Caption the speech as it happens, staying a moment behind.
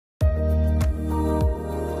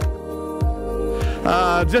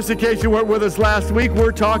Just in case you weren't with us last week,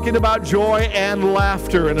 we're talking about joy and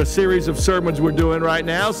laughter in a series of sermons we're doing right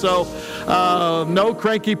now. So no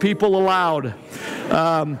cranky people allowed.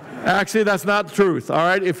 Actually, that's not the truth, all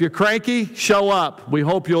right? If you're cranky, show up. We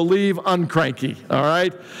hope you'll leave uncranky, all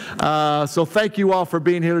right? So thank you all for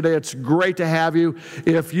being here today. It's great to have you.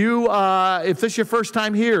 If this is your first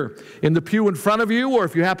time here in the pew in front of you, or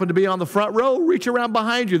if you happen to be on the front row, reach around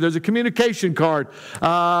behind you. There's a communication card,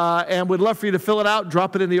 and we'd love for you to fill it out,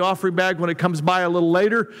 drop it in the offering bag when it comes by a little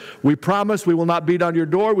later. We promise we will not beat on your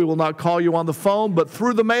door. We will not call you on the phone, but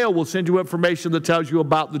through the mail, we'll send you information that tells you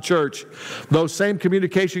about the church. Those same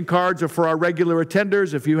communication cards are for our regular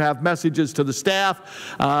attenders. If you have messages to the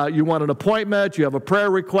staff, you want an appointment, you have a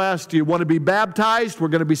prayer request, you want to be baptized, we're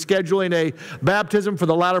going to be scheduling a baptism for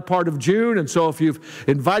the latter part of June. And so if you've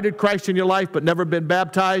invited Christ in your life but never been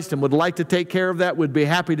baptized and would like to take care of that, we'd be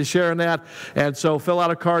happy to share in that. And so fill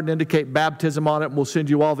out a card and indicate baptism on it, and we'll send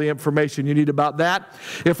you all the information you need about that.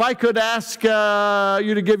 If I could ask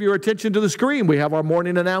you to give your attention to the screen, we have our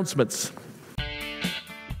morning announcements.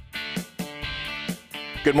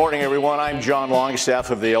 Good morning, everyone. I'm John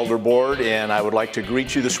Longstaff of the Elder Board, and I would like to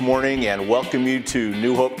greet you this morning and welcome you to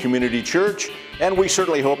New Hope Community Church. And we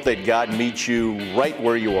certainly hope that God meets you right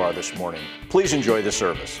where you are this morning. Please enjoy the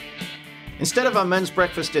service. Instead of our men's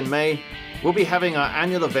breakfast in May, we'll be having our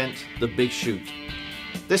annual event, The Big Shoot.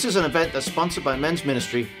 This is an event that's sponsored by Men's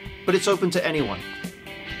Ministry, but it's open to anyone.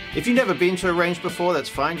 If you've never been to a range before, that's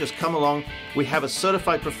fine, just come along. We have a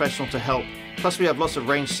certified professional to help, plus we have lots of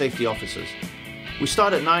range safety officers. We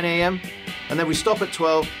start at 9 a.m. and then we stop at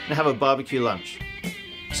 12 and have a barbecue lunch.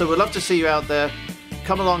 So we'd love to see you out there.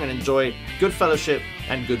 Come along and enjoy good fellowship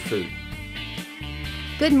and good food.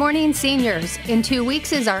 Good morning, seniors. In 2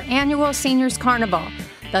 weeks is our annual Seniors Carnival.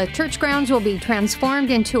 The church grounds will be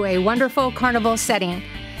transformed into a wonderful carnival setting.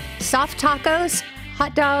 Soft tacos,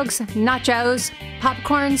 hot dogs, nachos,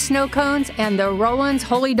 popcorn, snow cones, and the Roland's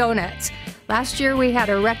Holy Donuts. Last year we had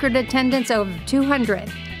a record attendance of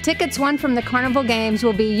 200. Tickets won from the Carnival Games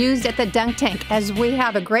will be used at the dunk tank as we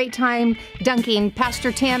have a great time dunking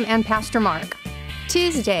Pastor Tim and Pastor Mark.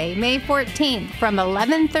 Tuesday, May 14th from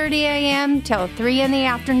 11:30 a.m. till 3 in the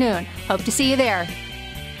afternoon. Hope to see you there.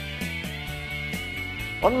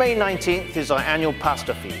 On May 19th is our annual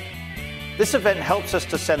Pastor Feed. This event helps us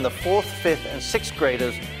to send the 4th, 5th, and 6th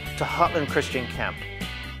graders to Heartland Christian Camp.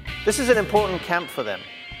 This is an important camp for them.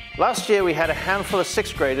 Last year we had a handful of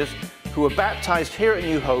 6th graders who were baptized here at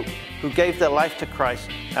New Hope, who gave their life to Christ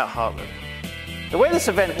at Heartland. The way this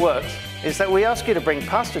event works is that we ask you to bring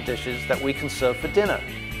pasta dishes that we can serve for dinner.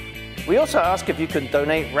 We also ask if you can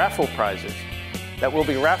donate raffle prizes that we'll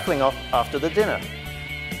be raffling off after the dinner.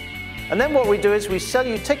 And then what we do is we sell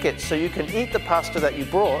you tickets so you can eat the pasta that you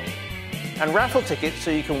brought, and raffle tickets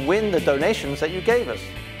so you can win the donations that you gave us.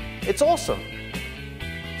 It's awesome.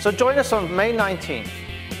 So join us on May 19th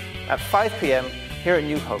at 5 p.m. here at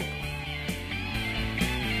New Hope.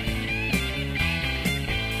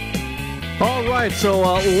 All right, so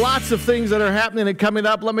lots of things that are happening and coming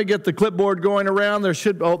up. Let me get the clipboard going around. There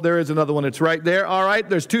is another one. It's right there. All right,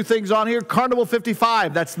 there's two things on here. Carnival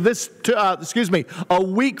 55. That's a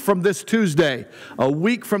week from this Tuesday. A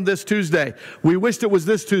week from this Tuesday. We wished it was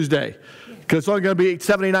this Tuesday, because it's only going to be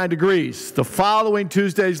 79 degrees. The following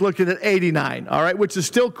Tuesday is looking at 89, all right, which is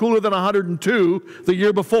still cooler than 102 the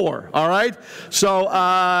year before, all right? So,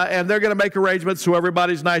 and they're going to make arrangements so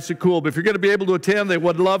everybody's nice and cool. But if you're going to be able to attend, they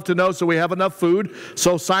would love to know so we have enough food.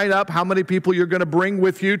 So sign up how many people you're going to bring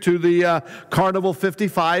with you to the Carnival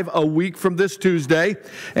 55 a week from this Tuesday.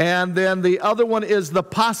 And then the other one is the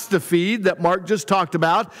pasta feed that Mark just talked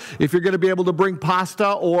about. If you're going to be able to bring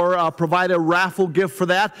pasta or provide a raffle gift for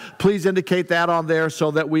that, please indicate that on there so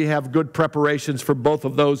that we have good preparations for both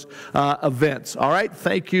of those events. All right,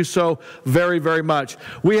 thank you so very, very much.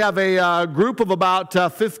 We have a group of about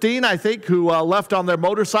 15, I think, who left on their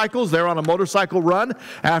motorcycles. They're on a motorcycle run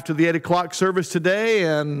after the 8 o'clock service today,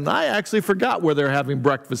 and I actually forgot where they're having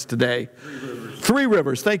breakfast today. Three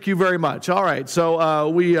Rivers, thank you very much. All right, so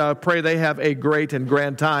we pray they have a great and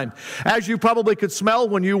grand time. As you probably could smell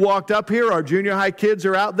when you walked up here, our junior high kids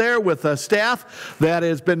are out there with staff that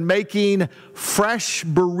has been making fresh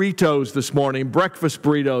burritos this morning, breakfast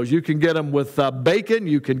burritos. You can get them with bacon,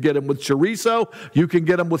 you can get them with chorizo, you can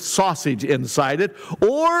get them with sausage inside it,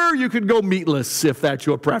 or you can go meatless if that's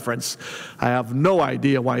your preference. I have no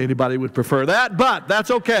idea why anybody would prefer that, but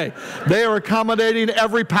that's okay. They are accommodating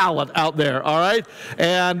every palate out there, all right? right?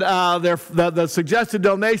 And the suggested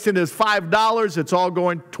donation is $5. It's all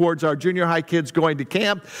going towards our junior high kids going to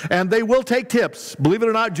camp, and they will take tips. Believe it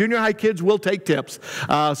or not, junior high kids will take tips.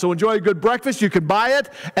 So enjoy a good breakfast. You can buy it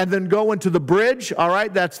and then go into the bridge, all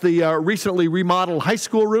right? That's the recently remodeled high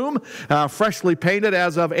school room, freshly painted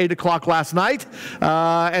as of 8 o'clock last night.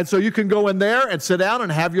 And so you can go in there and sit down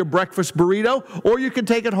and have your breakfast burrito, or you can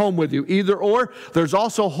take it home with you, either or. There's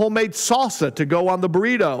also homemade salsa to go on the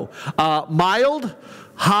burrito. Mild,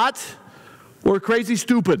 hot, or crazy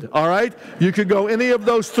stupid, all right? You could go any of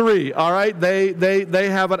those three, all right? They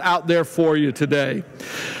have it out there for you today.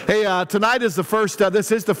 Hey, tonight is the first,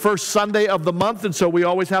 this is the first Sunday of the month, and so we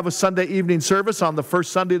always have a Sunday evening service on the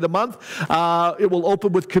first Sunday of the month. It will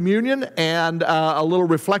open with communion and a little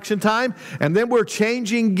reflection time, and then we're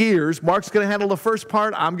changing gears. Mark's going to handle the first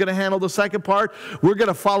part. I'm going to handle the second part. We're going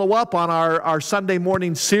to follow up on our Sunday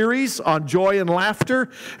morning series on joy and laughter,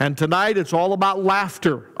 and tonight it's all about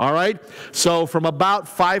laughter, all right? So from about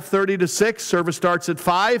 5:30 to 6, service starts at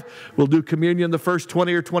 5. We'll do communion the first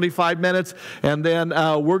 20 or 25 minutes, and then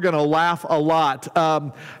we're going to laugh a lot.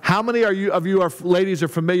 How many of you ladies are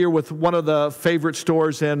familiar with one of the favorite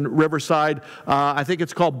stores in Riverside? I think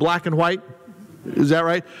it's called Black and White. Is that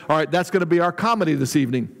right? All right, that's going to be our comedy this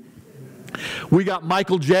evening. We got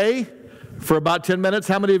Michael J. for about 10 minutes.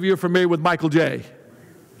 How many of you are familiar with Michael J?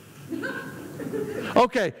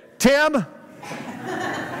 Okay, Tim.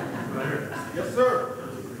 Yes, sir.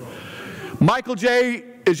 Michael J.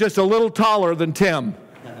 is just a little taller than Tim.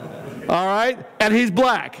 All right? And he's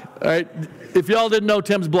black. All right? If y'all didn't know,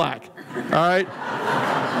 Tim's black. All right?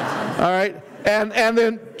 All right? And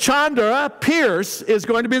then Chandra Pierce is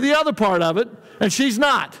going to be the other part of it, and she's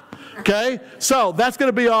not. Okay? So that's going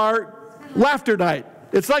to be our laughter night.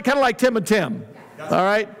 It's kind of like Tim and Tim. All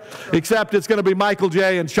right? Except it's going to be Michael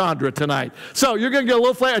J. and Chandra tonight. So you're going to get a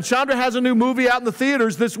little flavor. And Chandra has a new movie out in the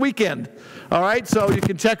theaters this weekend. All right? So you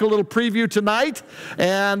can check a little preview tonight.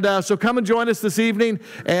 And so come and join us this evening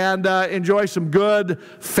and enjoy some good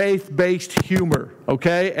faith-based humor,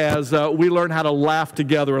 okay, as we learn how to laugh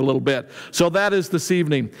together a little bit. So that is this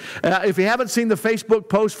evening. If you haven't seen the Facebook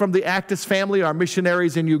post from the Actis family, our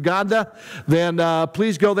missionaries in Uganda, then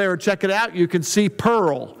please go there and check it out. You can see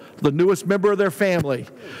Pearl, the newest member of their family.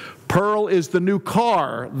 Pearl is the new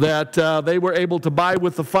car that they were able to buy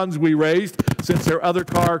with the funds we raised since their other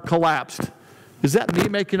car collapsed. Is that me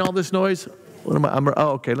making all this noise? What am I?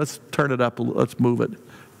 Oh, okay, let's turn it up. Let's move it.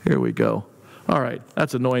 Here we go. All right,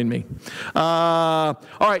 that's annoying me. All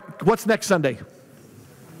right, what's next Sunday?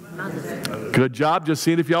 Good job. Just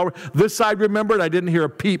seeing if y'all, this side remembered. I didn't hear a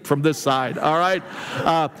peep from this side. All right.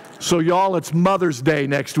 So y'all, it's Mother's Day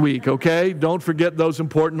next week, okay? Don't forget those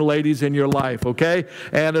important ladies in your life, okay?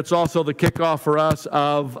 And it's also the kickoff for us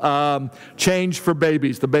of Change for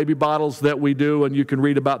Babies, the baby bottles that we do, and you can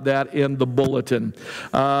read about that in the bulletin.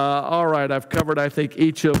 All right, I've covered, I think,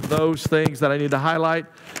 each of those things that I need to highlight.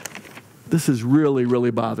 This is really,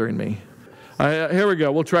 really bothering me. Here we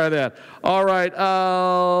go. We'll try that. All right.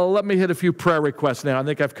 Let me hit a few prayer requests now. I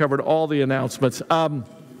think I've covered all the announcements.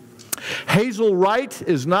 Hazel Wright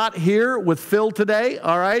is not here with Phil today,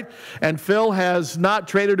 all right? And Phil has not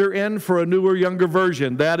traded her in for a newer, younger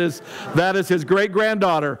version. That is his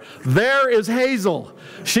great-granddaughter. There is Hazel.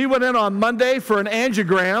 She went in on Monday for an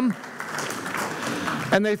angiogram,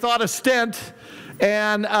 and they thought a stent,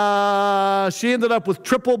 and she ended up with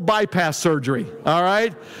triple bypass surgery, all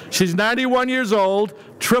right? She's 91 years old,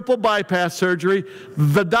 triple bypass surgery.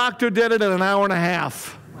 The doctor did it in an hour and a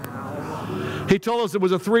half. He told us it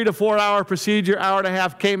was a 3 to 4 hour procedure. Hour and a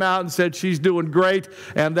half, came out and said she's doing great,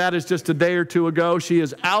 and that is just a day or two ago. She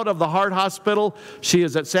is out of the heart hospital. She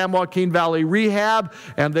is at San Joaquin Valley Rehab,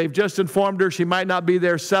 and they've just informed her she might not be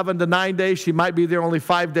there 7 to 9 days. She might be there only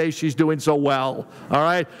 5 days. She's doing so well. All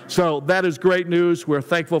right? So that is great news. We're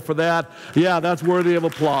thankful for that. Yeah, that's worthy of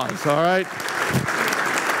applause. All right?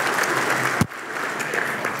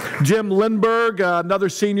 Jim Lindberg, another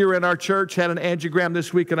senior in our church, had an angiogram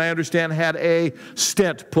this week, and I understand had a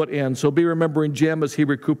stent put in. So be remembering Jim as he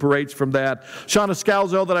recuperates from that. Shauna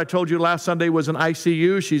Scalzo, that I told you last Sunday, was in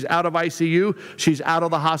ICU. She's out of ICU. She's out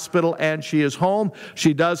of the hospital, and she is home.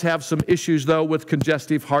 She does have some issues, though, with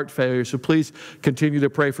congestive heart failure. So please continue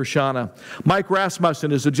to pray for Shauna. Mike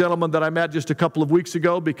Rasmussen is a gentleman that I met just a couple of weeks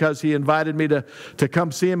ago because he invited me to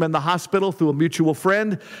come see him in the hospital through a mutual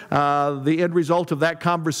friend. The end result of that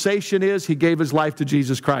conversation is he gave his life to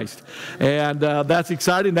Jesus Christ. And that's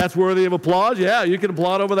exciting. That's worthy of applause. Yeah, you can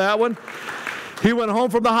applaud over that one. He went home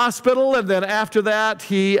from the hospital, and then after that,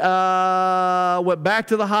 he went back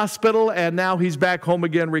to the hospital, and now he's back home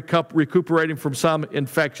again, recuperating from some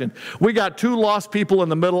infection. We got 2 lost people in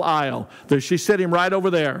the middle aisle. She's sitting right over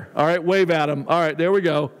there. All right, wave at them. All right, there we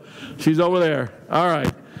go. She's over there. All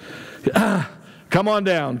right. Come on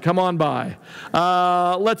down. Come on by.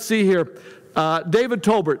 Let's see here. David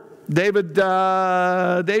Tolbert. David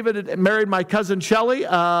married my cousin Shelley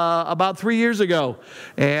about 3 years ago,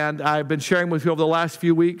 and I've been sharing with you over the last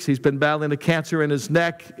few weeks. He's been battling a cancer in his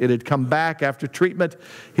neck. It had come back after treatment.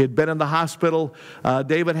 He had been in the hospital.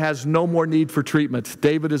 David has no more need for treatment.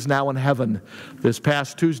 David is now in heaven. This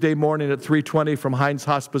past Tuesday morning at 3:20 from Heinz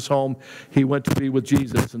Hospice Home, he went to be with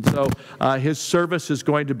Jesus. And so his service is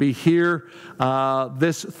going to be here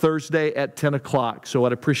this Thursday at 10 o'clock. So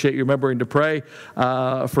I'd appreciate you remembering to pray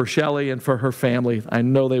for Shelley and for her family. I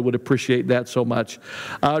know they would appreciate that so much.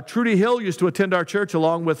 Trudy Hill used to attend our church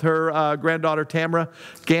along with her granddaughter Tamara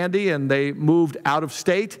Gandy, and they moved out of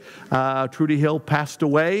state. Trudy Hill passed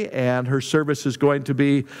away, and her service is going to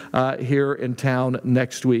be here in town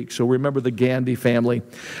next week. So remember the Gandy family.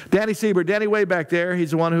 Danny Siebert, Danny way back there,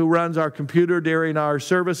 he's the one who runs our computer during our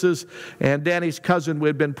services, and Danny's cousin we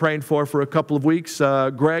had been praying for a couple of weeks.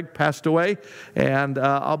 Greg passed away, and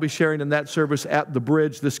I'll be sharing in that service at the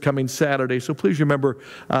Bridge this coming Saturday. So please remember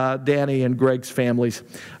Danny and Greg's families.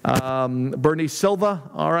 Bernice Silva,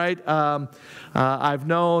 all right. I've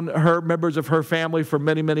known members of her family for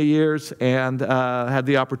many, many years, and had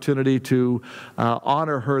the opportunity to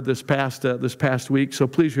honor her this past week. So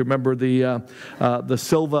please remember the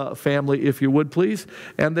Silva family, if you would, please.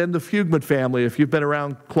 And then the Fugman family. If you've been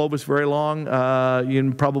around Clovis very long,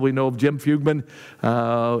 you probably know of Jim Fugman,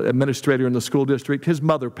 administrator in the school district. His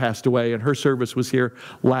mother passed away, and her service was here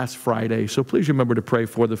last Friday. So please remember to pray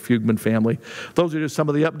for the Fugman family. Those are just some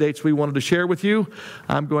of the updates we wanted to share with you.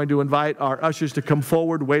 I'm going to invite our ushers to come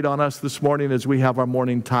forward, wait on us this morning as we have our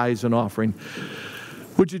morning tithes and offering.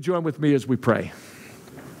 Would you join with me as we pray?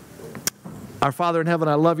 Our Father in heaven,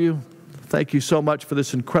 I love you. Thank you so much for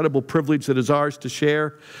this incredible privilege that is ours to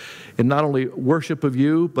share in not only worship of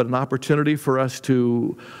you, but an opportunity for us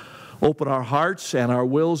to open our hearts and our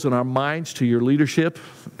wills and our minds to your leadership.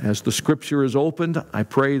 As the Scripture is opened, I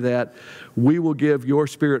pray that we will give your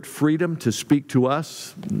Spirit freedom to speak to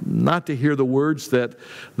us, not to hear the words that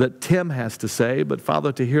Tim has to say, but,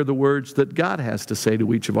 Father, to hear the words that God has to say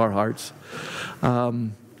to each of our hearts.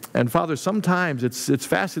 And Father, sometimes it's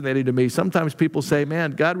fascinating to me. Sometimes people say,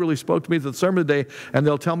 man, God really spoke to me at the sermon today, and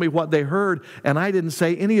they'll tell me what they heard, and I didn't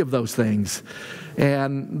say any of those things.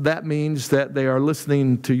 And that means that they are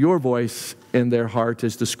listening to your voice in their heart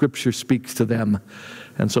as the Scripture speaks to them.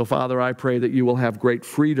 And so, Father, I pray that you will have great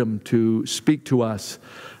freedom to speak to us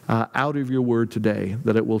out of your word today,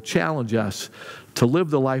 that it will challenge us to live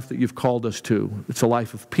the life that you've called us to. It's a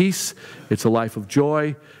life of peace. It's a life of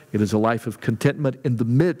joy. It is a life of contentment in the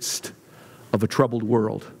midst of a troubled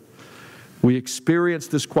world. We experience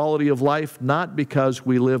this quality of life not because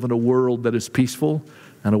we live in a world that is peaceful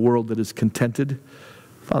and a world that is contented.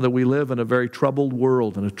 Father, we live in a very troubled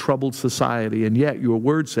world and a troubled society, and yet your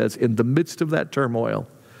word says in the midst of that turmoil,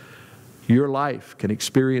 your life can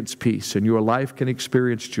experience peace, and your life can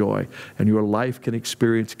experience joy, and your life can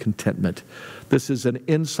experience contentment. This is an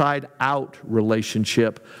inside-out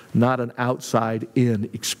relationship, not an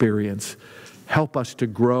outside-in experience. Help us to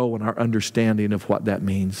grow in our understanding of what that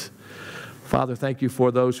means. Father, thank you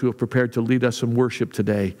for those who have prepared to lead us in worship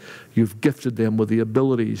today. You've gifted them with the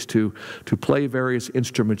abilities to play various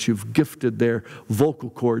instruments. You've gifted their vocal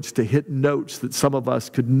cords to hit notes that some of us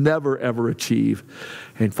could never, ever achieve.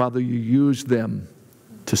 And Father, you use them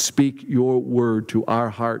to speak your word to our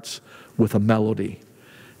hearts with a melody.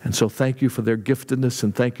 And so thank you for their giftedness,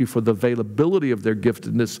 and thank you for the availability of their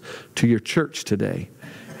giftedness to your church today.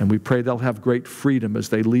 And we pray they'll have great freedom as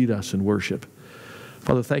they lead us in worship.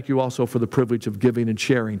 Father, thank you also for the privilege of giving and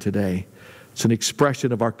sharing today. It's an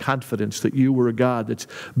expression of our confidence that you were a God that's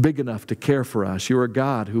big enough to care for us. You're a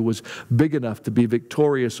God who was big enough to be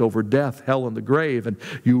victorious over death, hell, and the grave, and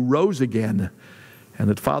you rose again. And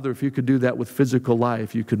that, Father, if you could do that with physical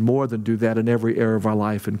life, you could more than do that in every area of our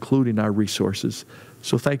life, including our resources.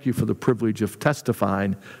 So thank you for the privilege of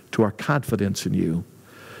testifying to our confidence in you.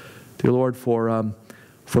 Dear Lord, for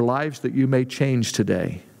lives that you may change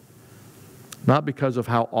today, not because of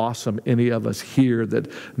how awesome any of us here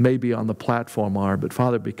that may be on the platform are, but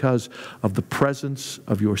Father, because of the presence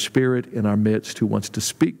of your Spirit in our midst who wants to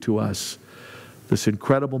speak to us this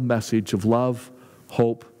incredible message of love,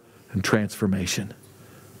 hope, and transformation.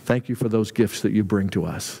 Thank you for those gifts that you bring to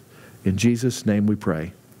us. In Jesus' name we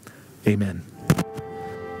pray. Amen.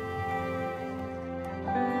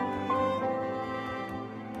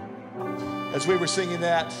 As we were singing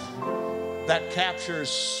that, that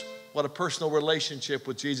captures what a personal relationship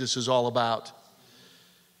with Jesus is all about.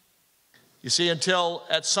 You see, until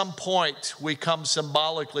at some point we come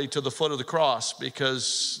symbolically to the foot of the cross,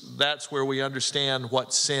 because that's where we understand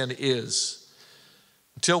what sin is.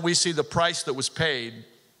 Until we see the price that was paid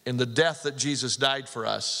in the death that Jesus died for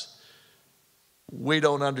us, we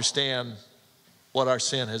don't understand what our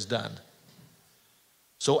sin has done.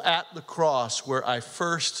 So at the cross where I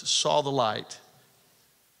first saw the light,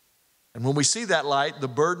 and when we see that light, the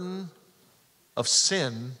burden of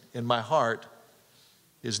sin in my heart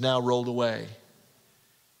is now rolled away.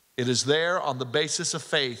 It is there on the basis of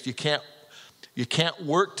faith. You can't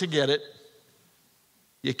work to get it.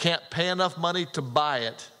 You can't pay enough money to buy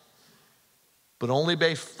it. But only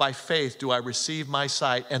by faith do I receive my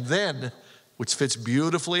sight. And then, which fits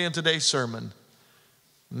beautifully in today's sermon,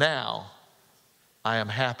 now I am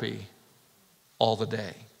happy all the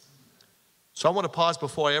day. So I want to pause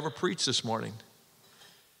before I ever preach this morning.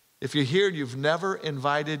 If you're here and you've never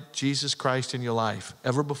invited Jesus Christ in your life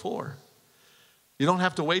ever before, you don't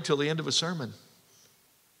have to wait till the end of a sermon.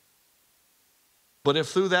 But if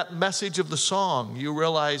through that message of the song you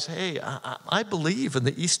realize, hey, I believe in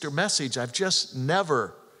the Easter message, I've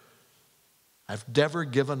never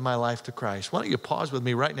given my life to Christ. Why don't you pause with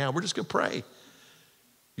me right now? We're just going to pray.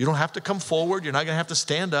 You don't have to come forward. You're not going to have to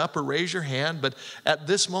stand up or raise your hand. But at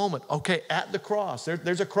this moment, okay, at the cross,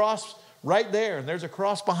 there's a cross right there, and there's a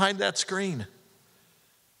cross behind that screen.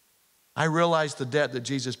 I realize the debt that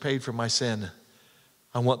Jesus paid for my sin.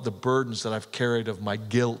 I want the burdens that I've carried of my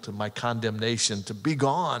guilt and my condemnation to be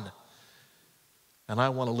gone. And I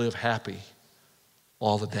want to live happy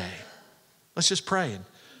all the day. Let's just pray.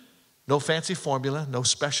 No fancy formula, no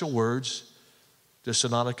special words. Just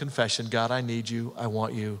an honest confession. God, I need you. I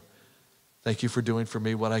want you. Thank you for doing for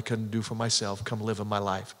me what I couldn't do for myself. Come live in my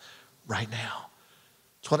life right now.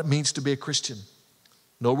 It's what it means to be a Christian.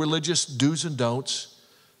 No religious do's and don'ts.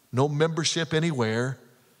 No membership anywhere.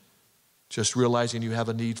 Just realizing you have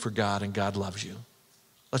a need for God and God loves you.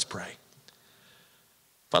 Let's pray.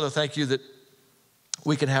 Father, thank you that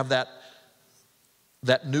we can have that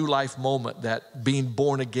new life moment, that being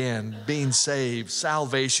born again, being saved,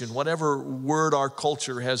 salvation, whatever word our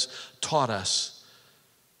culture has taught us.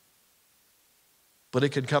 But it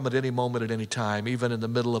can come at any moment, at any time, even in the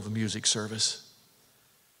middle of a music service.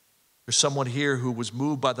 There's someone here who was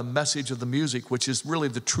moved by the message of the music, which is really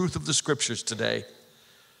the truth of the scriptures today.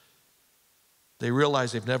 They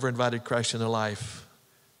realize they've never invited Christ in their life.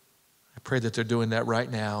 I pray that they're doing that right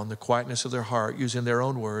now in the quietness of their heart, using their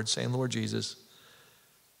own words, saying, Lord Jesus,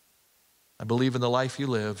 I believe in the life you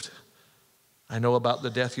lived. I know about the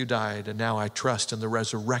death you died, and now I trust in the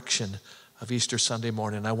resurrection of Easter Sunday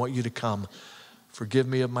morning. I want you to come. Forgive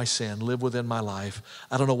me of my sin. Live within my life.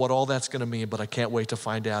 I don't know what all that's going to mean, but I can't wait to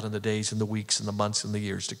find out in the days and the weeks and the months and the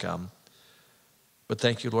years to come. But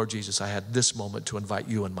thank you, Lord Jesus. I had this moment to invite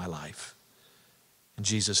you in my life. In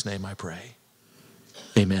Jesus' name I pray.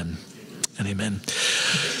 Amen and amen.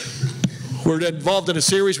 We're involved in a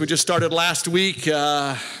series we just started last week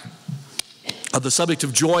of the subject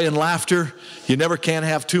of joy and laughter. You never can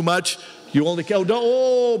have too much. You only can,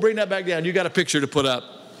 bring that back down. You got a picture to put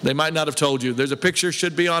up. They might not have told you. There's a picture,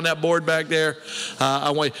 should be on that board back there.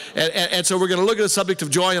 And so we're going to look at the subject of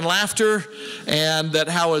joy and laughter, and that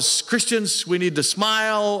how as Christians we need to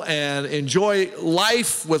smile and enjoy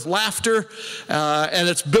life with laughter. And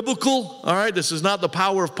it's biblical, all right? This is not the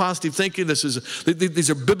power of positive thinking. These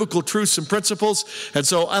are biblical truths and principles. And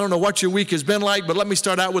so I don't know what your week has been like, but let me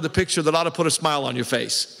start out with a picture that ought to put a smile on your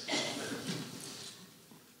face.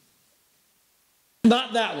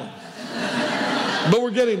 Not that one. But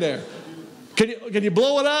we're getting there. Can you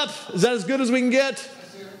blow it up? Is that as good as we can get?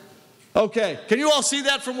 Okay. Can you all see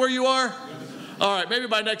that from where you are? All right. Maybe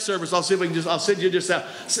by next service, I'll see if we can I'll send you just that.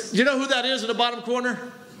 Do you know who that is in the bottom corner?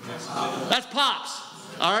 That's Pops.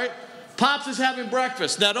 All right. Pops is having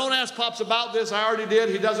breakfast. Now, don't ask Pops about this. I already did.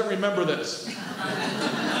 He doesn't remember this.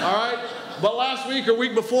 All right. But last week or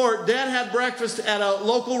week before, Dad had breakfast at a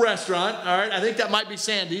local restaurant. All right. I think that might be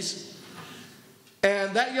Sandy's.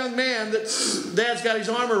 And that young man that Dad's got his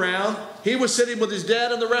arm around, he was sitting with his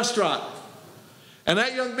dad in the restaurant. And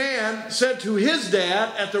that young man said to his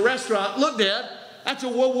dad at the restaurant, look, Dad, that's a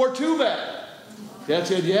World War II vet. Dad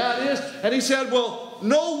said, yeah, it is. And he said, well,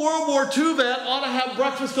 no World War II vet ought to have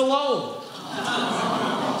breakfast alone.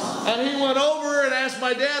 And he went over and asked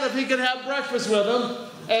my dad if he could have breakfast with him.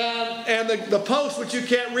 And the post, which you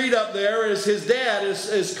can't read up there, is his dad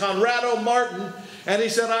is Conrado Martin. And he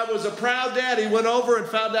said, I was a proud dad. He went over and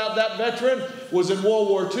found out that veteran was in World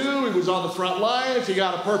War II. He was on the front lines. He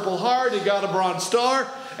got a Purple Heart. He got a Bronze Star.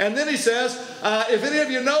 And then he says, if any of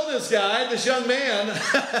you know this guy, this young man,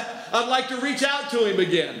 I'd like to reach out to him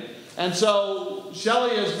again. And so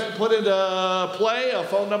Shelley has been put into play a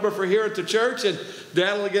phone number for here at the church, and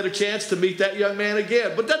Dad will get a chance to meet that young man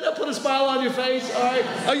again. But doesn't that put a smile on your face? All right,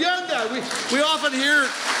 a young guy. We often hear...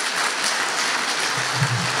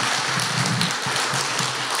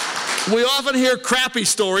 We often hear crappy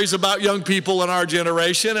stories about young people in our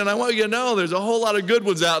generation, and I want you to know there's a whole lot of good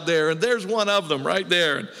ones out there, and there's one of them right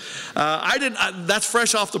there. And that's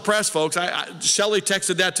fresh off the press, folks. Shelley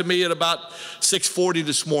texted that to me at about 6:40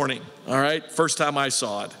 this morning, all right? First time I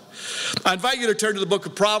saw it. I invite you to turn to the book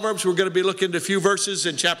of Proverbs. We're going to be looking at a few verses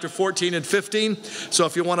in chapter 14 and 15. So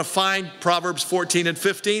if you want to find Proverbs 14 and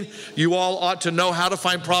 15, you all ought to know how to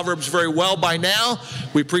find Proverbs very well by now.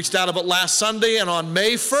 We preached out of it last Sunday, and on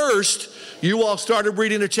May 1st, you all started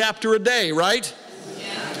reading a chapter a day, right? Yeah.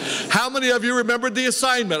 How many of you remembered the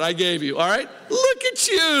assignment I gave you? All right? Look at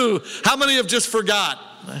you. How many have just forgot?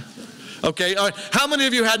 Okay. All right. How many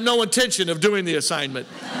of you had no intention of doing the assignment?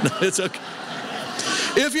 It's okay.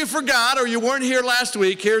 If you forgot or you weren't here last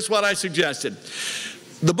week, here's what I suggested.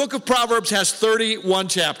 The book of Proverbs has 31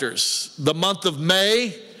 chapters. The month of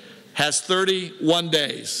May has 31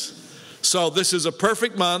 days. So this is a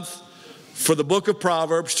perfect month for the book of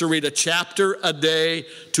Proverbs to read a chapter a day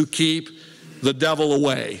to keep the devil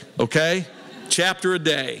away, okay? Chapter a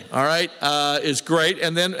day, all right, is great.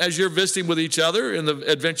 And then as you're visiting with each other in the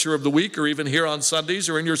adventure of the week, or even here on Sundays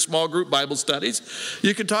or in your small group Bible studies,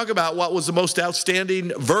 you can talk about what was the most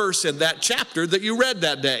outstanding verse in that chapter that you read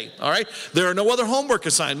that day, all right? There are no other homework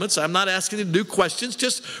assignments. I'm not asking you to do questions.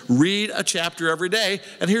 Just read a chapter every day.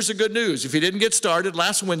 And here's the good news. If you didn't get started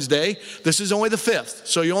last Wednesday, this is only the 5th.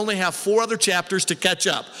 So you only have 4 other chapters to catch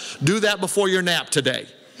up. Do that before your nap today.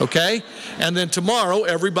 Okay? And then tomorrow,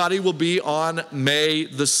 everybody will be on May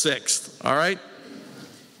the 6th. All right?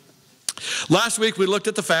 Last week, we looked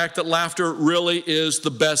at the fact that laughter really is the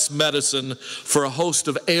best medicine for a host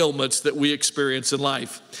of ailments that we experience in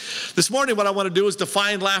life. This morning, what I want to do is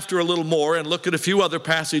define laughter a little more and look at a few other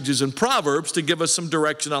passages in Proverbs to give us some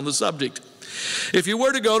direction on the subject. If you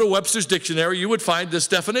were to go to Webster's Dictionary, you would find this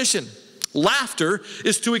definition. Laughter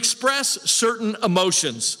is to express certain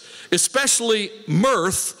emotions, especially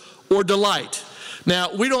mirth or delight.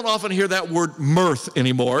 Now, we don't often hear that word mirth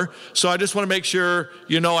anymore, so I just want to make sure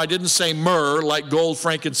you know I didn't say myrrh, like gold,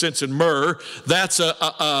 frankincense, and myrrh. That's an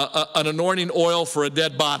anointing oil for a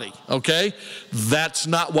dead body, okay? That's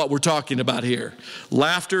not what we're talking about here.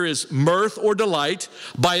 Laughter is mirth or delight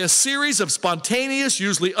by a series of spontaneous,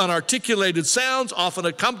 usually unarticulated sounds, often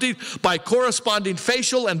accompanied by corresponding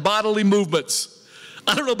facial and bodily movements.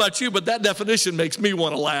 I don't know about you, but that definition makes me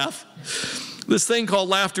want to laugh. This thing called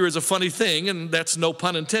laughter is a funny thing, and that's no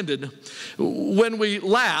pun intended. When we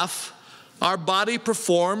laugh, our body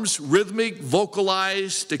performs rhythmic,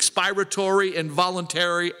 vocalized, expiratory, and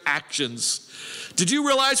voluntary actions. Did you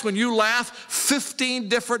realize when you laugh, 15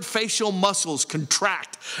 different facial muscles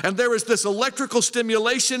contract, and there is this electrical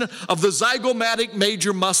stimulation of the zygomatic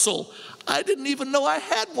major muscle? I didn't even know I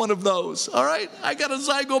had one of those, all right? I got a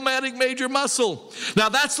zygomatic major muscle. Now,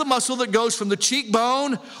 that's the muscle that goes from the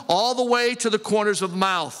cheekbone all the way to the corners of the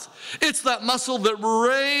mouth. It's that muscle that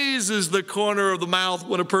raises the corner of the mouth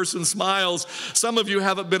when a person smiles. Some of you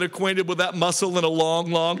haven't been acquainted with that muscle in a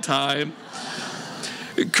long, long time.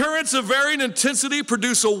 Currents of varying intensity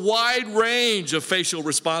produce a wide range of facial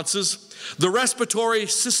responses. The respiratory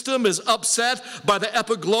system is upset by the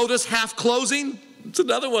epiglottis half closing. It's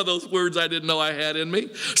another one of those words I didn't know I had in me.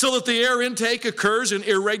 So that the air intake occurs in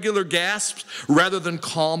irregular gasps rather than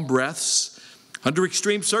calm breaths. Under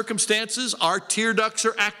extreme circumstances, our tear ducts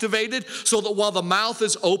are activated so that while the mouth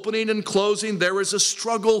is opening and closing, there is a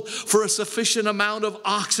struggle for a sufficient amount of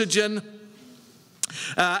oxygen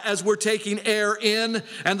as we're taking air in,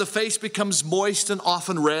 and the face becomes moist and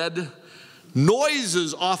often red.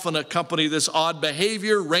 Noises often accompany this odd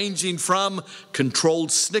behavior, ranging from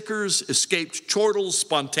controlled snickers, escaped chortles,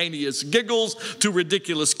 spontaneous giggles, to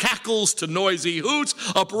ridiculous cackles, to noisy hoots,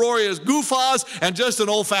 uproarious guffaws, and just an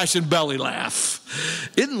old-fashioned belly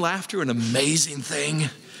laugh. Isn't laughter an amazing thing?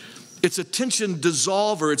 It's a tension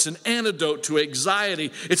dissolver. It's an antidote to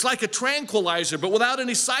anxiety. It's like a tranquilizer, but without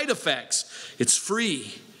any side effects. It's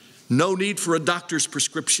free. No need for a doctor's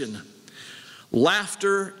prescription.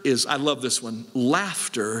 Laughter is, I love this one,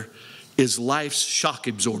 laughter is life's shock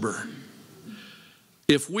absorber.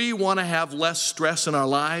 If we want to have less stress in our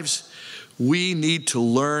lives, we need to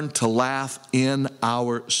learn to laugh in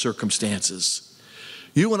our circumstances.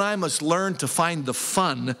 You and I must learn to find the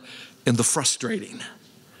fun in the frustrating.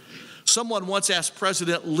 Someone once asked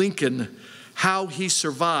President Lincoln how he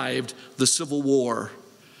survived the Civil War.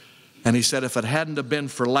 And he said, if it hadn't have been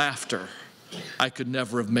for laughter, I could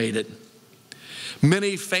never have made it.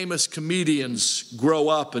 Many famous comedians grow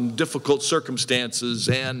up in difficult circumstances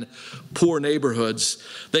and poor neighborhoods.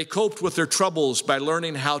 They coped with their troubles by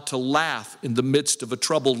learning how to laugh in the midst of a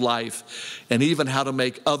troubled life, and even how to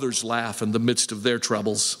make others laugh in the midst of their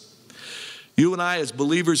troubles. You and I, as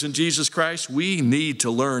believers in Jesus Christ, we need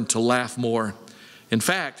to learn to laugh more. In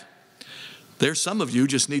fact, there's some of you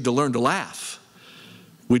just need to learn to laugh.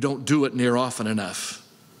 We don't do it near often enough.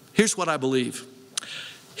 Here's what I believe.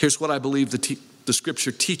 Here's what I believe the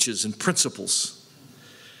Scripture teaches in principles.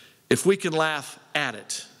 If we can laugh at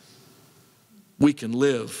it, we can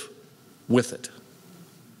live with it.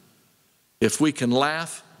 If we can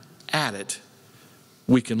laugh at it,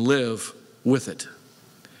 we can live with it.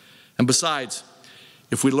 And besides,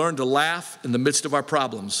 if we learn to laugh in the midst of our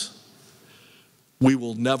problems, we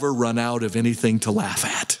will never run out of anything to laugh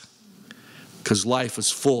at, because life is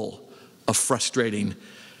full of frustrating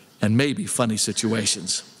and maybe funny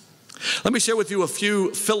situations. Let me share with you a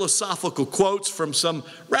few philosophical quotes from some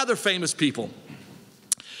rather famous people.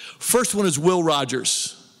 First one is Will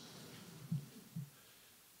Rogers.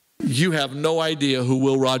 You have no idea who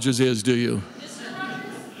Will Rogers is, do you?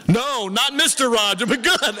 No, not Mr. Rogers, but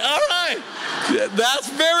good. All right. That's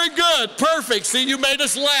very good. Perfect. See, you made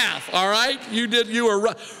us laugh. All right. We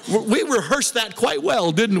rehearsed that quite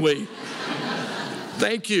well, didn't we?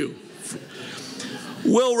 Thank you.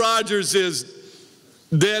 Will Rogers is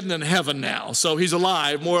dead and in heaven now, so he's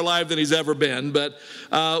alive, more alive than he's ever been. But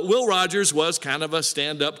Will Rogers was kind of a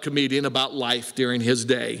stand-up comedian about life during his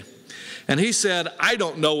day. And he said, I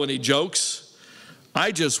don't know any jokes.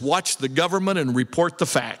 I just watch the government and report the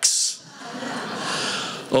facts.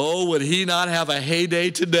 Oh, would he not have a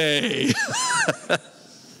heyday today?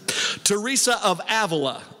 Teresa of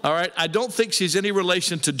Avila, all right? I don't think she's any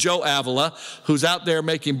relation to Joe Avila, who's out there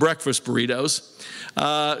making breakfast burritos.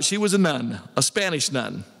 She was a nun, a Spanish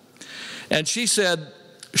nun. And she said,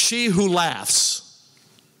 she who laughs,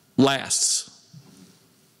 lasts.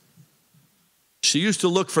 She used to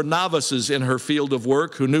look for novices in her field of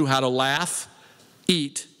work who knew how to laugh,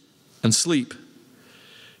 eat, and sleep.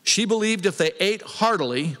 She believed if they ate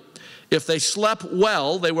heartily, if they slept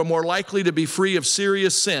well, they were more likely to be free of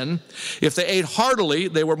serious sin. If they ate heartily,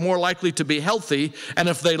 they were more likely to be healthy. And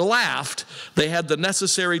if they laughed, they had the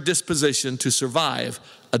necessary disposition to survive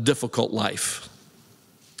a difficult life.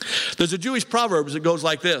 There's a Jewish proverb that goes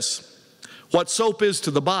like this: what soap is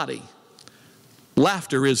to the body,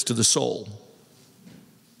 laughter is to the soul.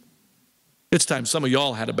 It's time some of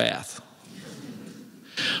y'all had a bath.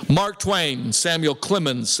 Mark Twain, Samuel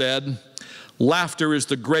Clemens said, laughter is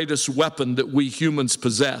the greatest weapon that we humans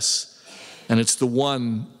possess, and it's the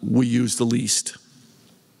one we use the least.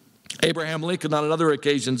 Abraham Lincoln on another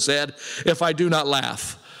occasion said, if I do not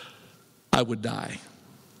laugh, I would die.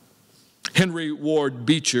 Henry Ward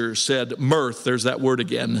Beecher said, mirth, there's that word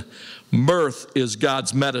again, mirth is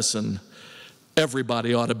God's medicine.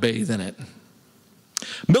 Everybody ought to bathe in it.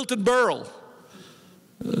 Milton Berle.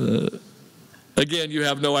 Again, you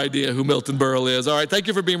have no idea who Milton Berle is. All right, thank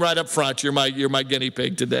you for being right up front. You're my guinea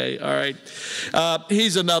pig today. All right.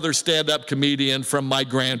 He's another stand-up comedian from my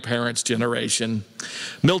grandparents' generation.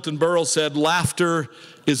 Milton Berle said, laughter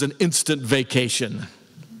is an instant vacation.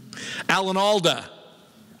 Alan Alda.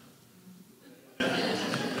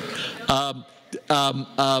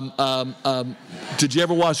 Did you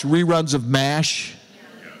ever watch reruns of MASH?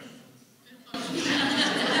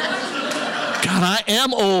 God, I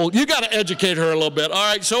am old. You got to educate her a little bit. All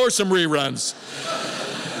right, show her some reruns.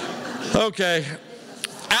 Okay.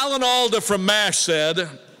 Alan Alda from MASH said,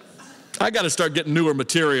 I got to start getting newer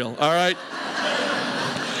material, all right?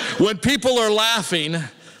 When people are laughing,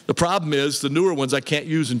 the problem is the newer ones I can't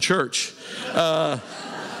use in church.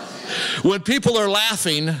 When people are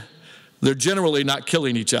laughing, they're generally not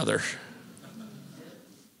killing each other.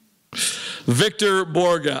 Victor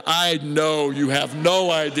Borga, I know you have no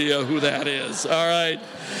idea who that is, all right?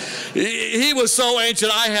 He was so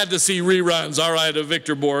ancient, I had to see reruns, all right, of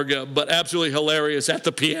Victor Borga, but absolutely hilarious at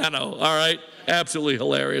the piano, all right? Absolutely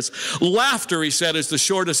hilarious. Laughter, he said, is the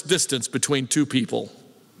shortest distance between two people.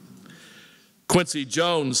 Quincy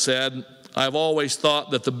Jones said, I've always thought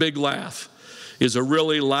that the big laugh is a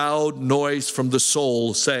really loud noise from the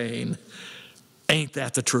soul saying, ain't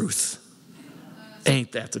that the truth?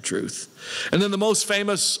 Ain't that the truth? And then the most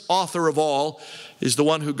famous author of all is the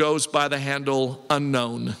one who goes by the handle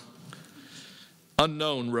Unknown.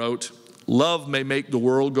 Unknown wrote, love may make the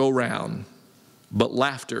world go round, but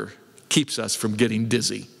laughter keeps us from getting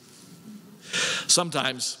dizzy.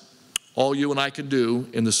 Sometimes all you and I can do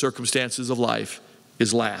in the circumstances of life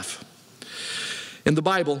is laugh. In the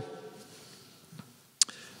Bible,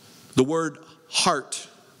 The word heart,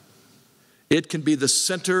 it can be the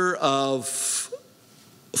center of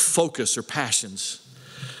focus or passions.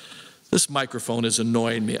 This microphone is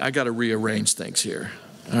annoying me. I got to rearrange things here.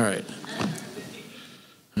 All right.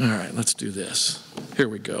 All right, let's do this. Here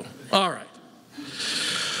we go. All right.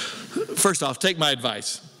 First off, take my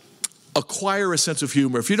advice. Acquire a sense of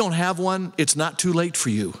humor. If you don't have one, it's not too late for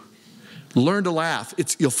you. Learn to laugh.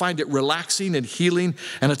 You'll find it relaxing and healing,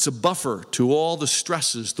 and it's a buffer to all the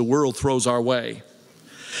stresses the world throws our way.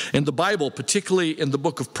 In the Bible, particularly in the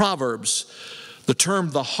book of Proverbs, the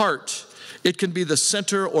term the heart, it can be the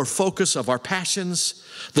center or focus of our passions,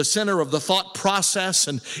 the center of the thought process,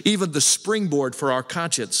 and even the springboard for our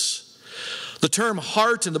conscience. The term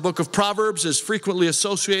heart in the book of Proverbs is frequently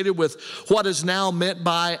associated with what is now meant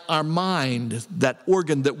by our mind, that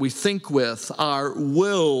organ that we think with, our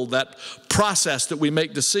will, that process that we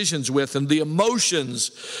make decisions with, and the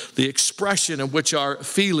emotions, the expression in which our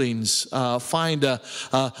feelings find a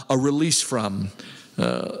release from.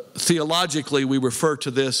 Theologically, we refer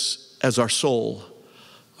to this as our soul,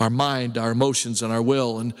 our mind, our emotions, and our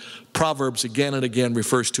will. And Proverbs again and again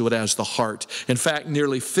refers to it as the heart. In fact,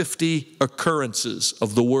 nearly 50 occurrences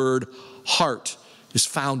of the word heart is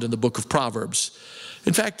found in the book of Proverbs.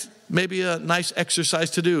 In fact, maybe a nice exercise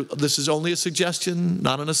to do. This is only a suggestion,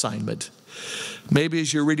 not an assignment. Maybe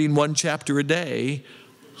as you're reading one chapter a day,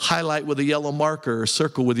 highlight with a yellow marker or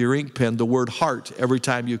circle with your ink pen the word heart every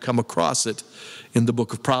time you come across it in the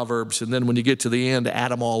book of Proverbs. And then when you get to the end,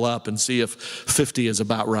 add them all up and see if 50 is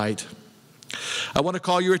about right. I want to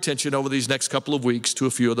call your attention over these next couple of weeks to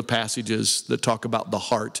a few of the passages that talk about the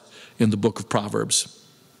heart in the book of Proverbs.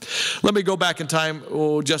 Let me go back in time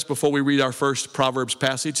just before we read our first Proverbs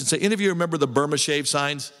passage and say, any of you remember the Burma shave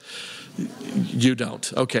signs? You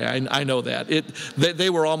don't. Okay, I know that. They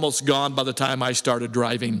were almost gone by the time I started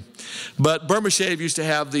driving. But Burma Shave used to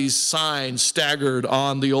have these signs staggered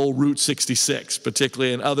on the old Route 66,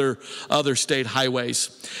 particularly in other state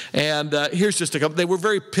highways. And here's just a couple. They were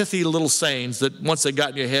very pithy little sayings that once they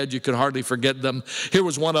got in your head, you could hardly forget them. Here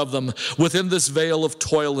was one of them. Within this veil of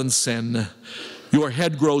toil and sin, your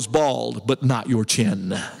head grows bald, but not your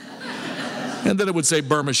chin. And then it would say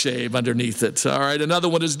Burma Shave underneath it. All right, another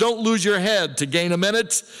one is don't lose your head to gain a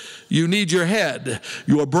minute. You need your head.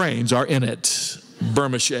 Your brains are in it.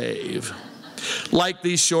 Burma Shave. Like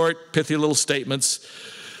these short, pithy little statements,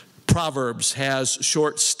 Proverbs has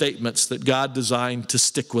short statements that God designed to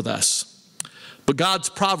stick with us. But God's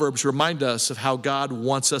Proverbs remind us of how God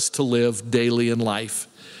wants us to live daily in life.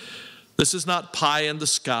 This is not pie in the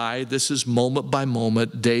sky. This is moment by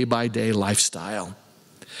moment, day by day lifestyle.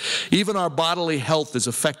 Even our bodily health is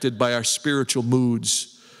affected by our spiritual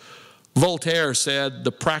moods. Voltaire said,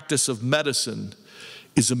 the practice of medicine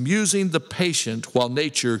is amusing the patient while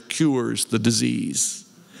nature cures the disease.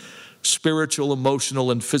 Spiritual, emotional,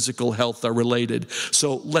 and physical health are related.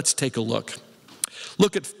 So let's take a look.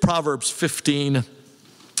 Look at Proverbs 15,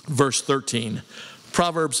 verse 13.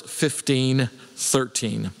 Proverbs 15,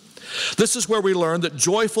 13. This is where we learn that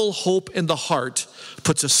joyful hope in the heart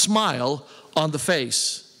puts a smile on the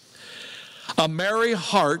face. A merry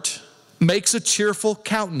heart makes a cheerful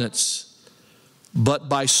countenance, but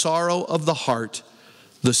by sorrow of the heart,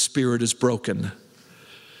 the spirit is broken.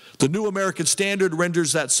 The New American Standard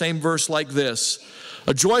renders that same verse like this.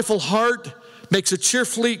 A joyful heart makes a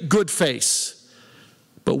cheerfully good face,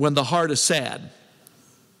 but when the heart is sad,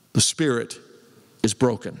 the spirit is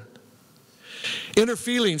broken. Inner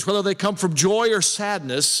feelings, whether they come from joy or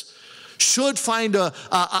sadness, should find a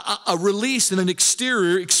release in an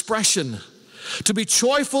exterior expression. To be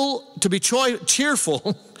cheerful, to be joyful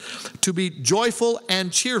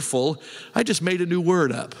and cheerful, I just made a new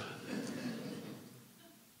word up.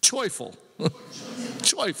 Joyful.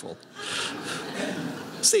 Joyful.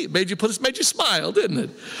 See, it made you smile, didn't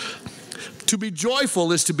it? To be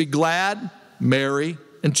joyful is to be glad, merry,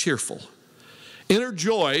 and cheerful. Inner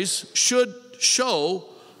joys should show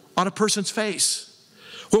on a person's face.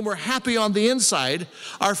 When we're happy on the inside,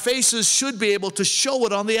 our faces should be able to show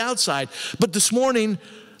it on the outside. But this morning,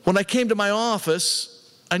 when I came to my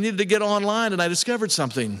office, I needed to get online and I discovered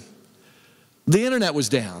something. The internet was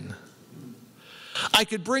down. I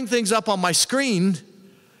could bring things up on my screen,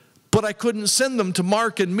 but I couldn't send them to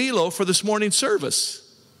Mark and Milo for this morning's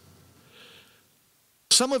service.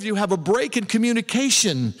 Some of you have a break in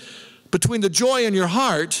communication between the joy in your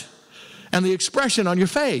heart and the expression on your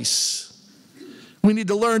face. We need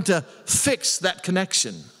to learn to fix that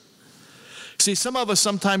connection. See, some of us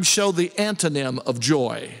sometimes show the antonym of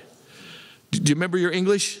joy. Do you remember your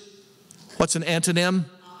English? What's an antonym?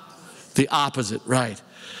 The opposite, right.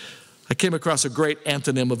 I came across a great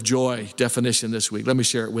antonym of joy definition this week. Let me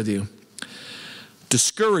share it with you.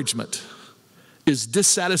 Discouragement is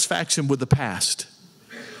dissatisfaction with the past,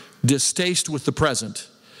 distaste with the present,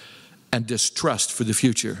 and distrust for the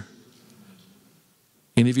future.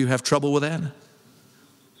 Any of you have trouble with that?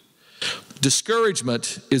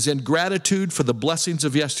 Discouragement is ingratitude for the blessings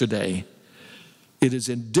of yesterday. It is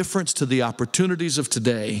indifference to the opportunities of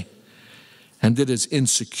today, and it is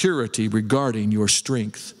insecurity regarding your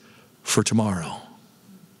strength for tomorrow.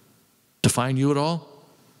 Define you at all?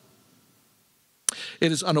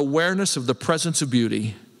 It is unawareness of the presence of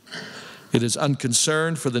beauty. It is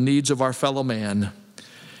unconcern for the needs of our fellow man,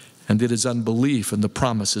 and it is unbelief in the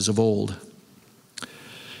promises of old.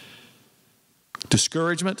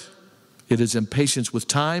 Discouragement, it is impatience with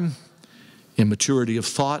time, immaturity of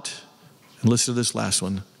thought, and listen to this last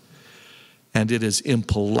one, and it is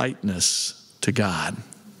impoliteness to God.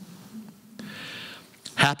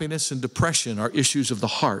 Happiness and depression are issues of the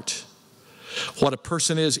heart. What a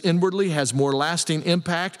person is inwardly has more lasting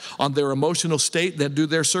impact on their emotional state than do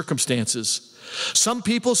their circumstances. Some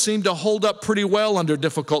people seem to hold up pretty well under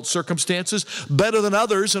difficult circumstances, better than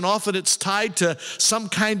others, and often it's tied to some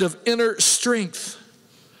kind of inner strength.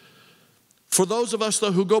 For those of us,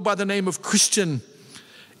 though, who go by the name of Christian,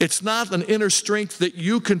 it's not an inner strength that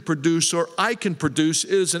you can produce or I can produce.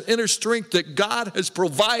 It is an inner strength that God has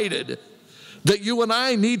provided, that you and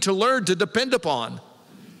I need to learn to depend upon.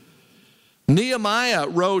 Nehemiah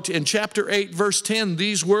wrote in chapter 8, verse 10,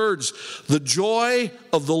 these words, "The joy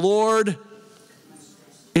of the Lord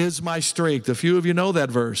is my strength." A few of you know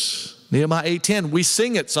that verse. Nehemiah 8:10. We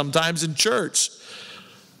sing it sometimes in church.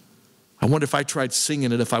 I wonder if I tried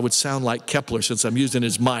singing it, if I would sound like Kepler since I'm using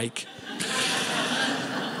his mic.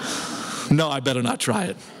 No, I better not try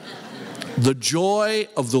it. The joy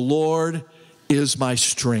of the Lord is my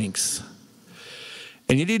strength.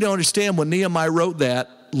 And you need to understand, when Nehemiah wrote that,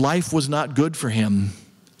 life was not good for him.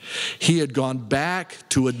 He had gone back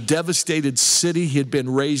to a devastated city he had been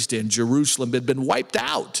raised in. Jerusalem had been wiped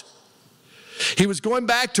out. He was going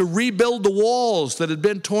back to rebuild the walls that had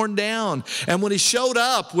been torn down. And when he showed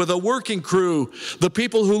up with a working crew, the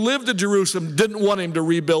people who lived in Jerusalem didn't want him to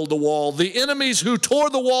rebuild the wall. The enemies who tore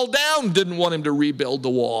the wall down didn't want him to rebuild the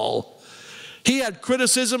wall. He had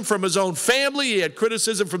criticism from his own family. He had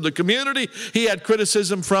criticism from the community. He had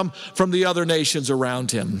criticism from the other nations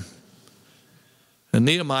around him. And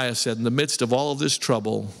Nehemiah said, in the midst of all of this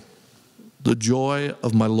trouble, the joy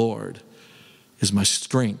of my Lord is my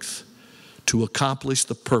strength to accomplish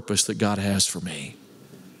the purpose that God has for me.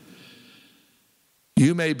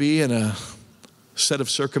 You may be in a set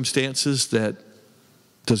of circumstances that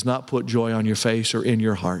does not put joy on your face or in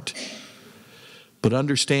your heart. But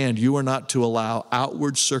understand, you are not to allow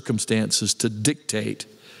outward circumstances to dictate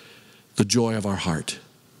the joy of our heart.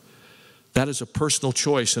 That is a personal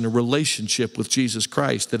choice and a relationship with Jesus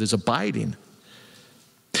Christ that is abiding.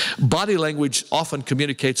 Body language often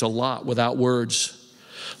communicates a lot without words.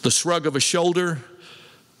 The shrug of a shoulder,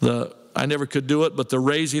 I never could do it, but the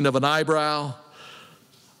raising of an eyebrow,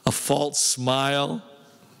 a false smile,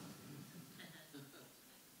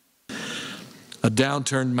 a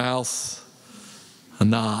downturned mouth, a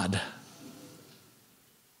nod.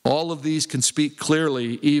 All of these can speak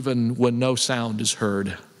clearly even when no sound is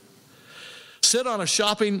heard. Sit on a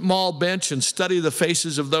shopping mall bench and study the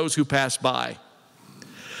faces of those who pass by.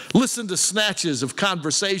 Listen to snatches of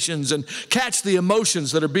conversations and catch the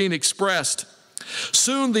emotions that are being expressed.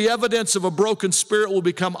 Soon the evidence of a broken spirit will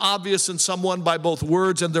become obvious in someone by both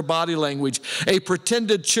words and their body language. A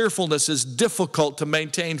pretended cheerfulness is difficult to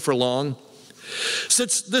maintain for long.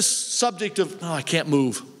 Since this subject of, I can't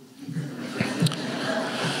move.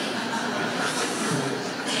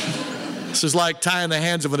 This is like tying the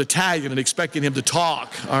hands of an Italian and expecting him to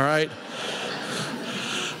talk, all right?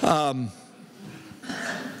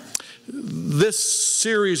 This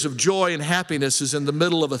series of joy and happiness is in the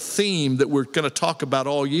middle of a theme that we're going to talk about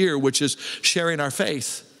all year, which is sharing our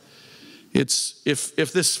faith. It's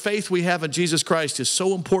if this faith we have in Jesus Christ is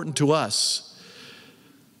so important to us,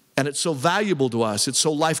 and it's so valuable to us, it's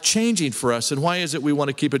so life-changing for us, and why is it we want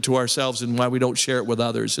to keep it to ourselves and why we don't share it with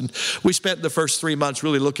others? And we spent the first 3 months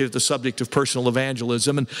really looking at the subject of personal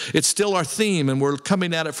evangelism, and it's still our theme, and we're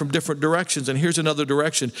coming at it from different directions. And here's another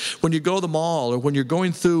direction. When you go to the mall or when you're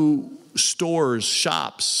going through stores,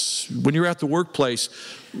 shops, when you're at the workplace,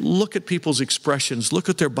 look at people's expressions, look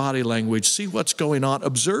at their body language, see what's going on,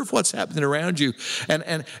 observe what's happening around you, and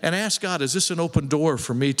ask God, is this an open door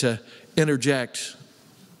for me to interject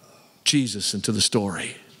Jesus into the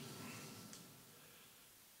story?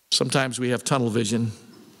 Sometimes we have tunnel vision.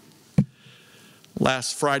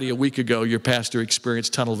 Last Friday, a week ago, your pastor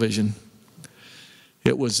experienced tunnel vision.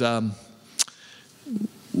 It was,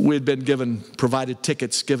 we had been provided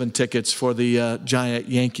tickets for the Giant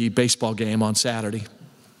Yankee baseball game on Saturday.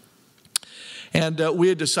 And we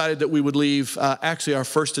had decided that we would leave. Actually, our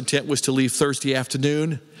first intent was to leave Thursday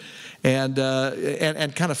afternoon and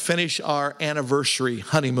kind of finish our anniversary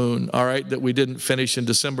honeymoon, all right, that we didn't finish in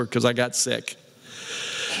December because I got sick.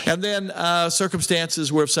 And then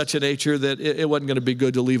circumstances were of such a nature that it wasn't going to be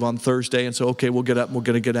good to leave on Thursday. And so, okay, we'll get up and we're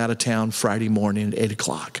going to get out of town Friday morning at 8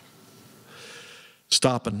 o'clock.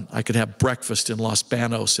 Stopping, I could have breakfast in Los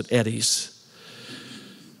Banos at Eddie's.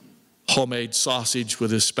 Homemade sausage with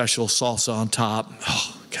his special salsa on top.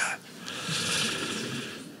 Oh, God.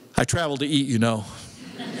 I travel to eat, you know.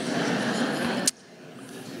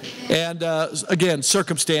 And again,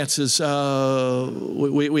 circumstances,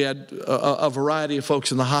 we had a variety of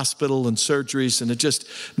folks in the hospital and surgeries, and it just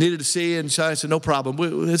needed to see. And so I said, no problem.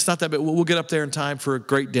 It's not that bad. We'll get up there in time for a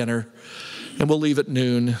great dinner, and we'll leave at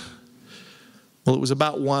noon. Well, it was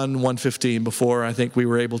about 1:15 before I think we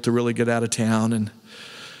were able to really get out of town. And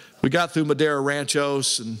we got through Madera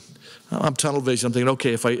Ranchos, and I'm tunnel vision. I'm thinking,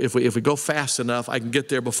 okay, if we go fast enough, I can get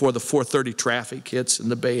there before the 4:30 traffic hits in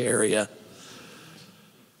the Bay Area.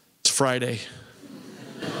 It's Friday.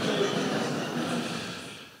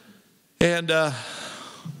 And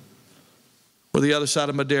we're the other side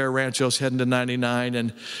of Madera Ranchos heading to 99.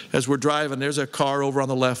 And as we're driving, there's a car over on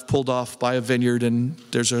the left pulled off by a vineyard, and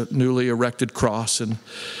there's a newly erected cross. And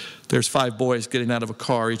there's 5 boys getting out of a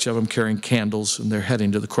car, each of them carrying candles, and they're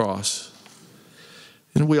heading to the cross.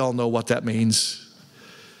 And we all know what that means.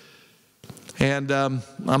 And I'm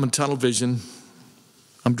in tunnel vision.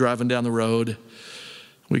 I'm driving down the road.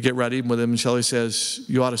 We get ready with him, and Shelley says,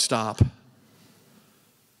 you ought to stop. And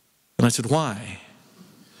I said, why?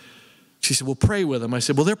 She said, well, pray with them. I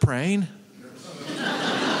said, well, they're praying.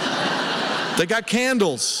 They got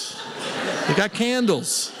candles. They got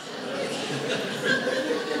candles.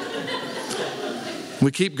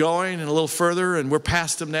 We keep going and a little further, and we're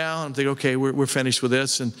past them now. I'm thinking, okay, we're finished with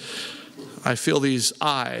this. And I feel these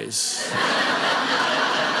eyes.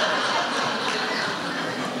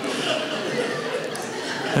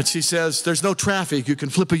 And she says, there's no traffic. You can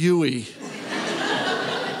flip a U-ey.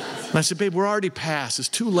 And I said, babe, we're already past. It's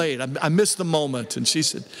too late. I missed the moment. And she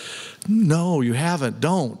said, no, you haven't.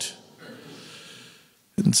 Don't.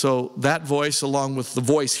 And so that voice, along with the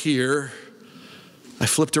voice here, I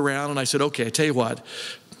flipped around and I said, okay, I tell you what.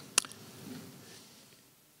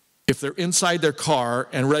 If they're inside their car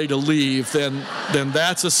and ready to leave, then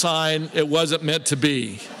that's a sign it wasn't meant to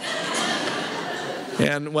be.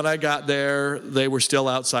 And when I got there, they were still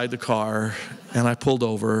outside the car, and I pulled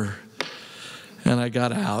over, and I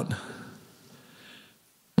got out.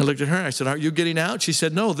 I looked at her, and I said, aren't you getting out? She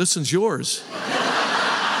said, no, this one's yours. I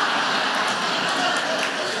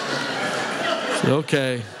said,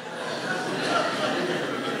 okay.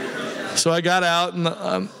 So I got out, and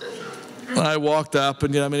I walked up,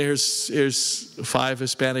 and here's 5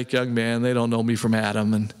 Hispanic young men. They don't know me from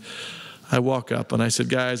Adam, and I walk up and I said,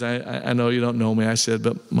 guys, I know you don't know me. I said,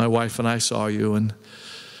 but my wife and I saw you. And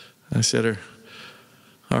I said,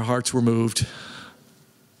 our hearts were moved.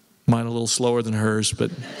 Mine a little slower than hers,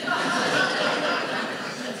 but.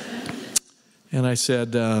 And I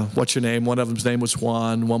said, what's your name? One of them's name was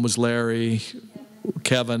Juan. One was Larry,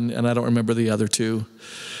 Kevin, and I don't remember the other 2.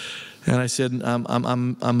 And I said,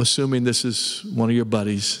 I'm assuming this is one of your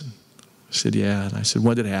buddies. I said, yeah. And I said,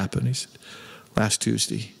 when did it happen? He said, last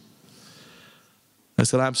Tuesday. I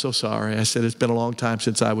said, I'm so sorry. I said, it's been a long time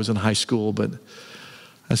since I was in high school, but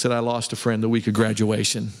I said, I lost a friend the week of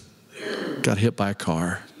graduation, got hit by a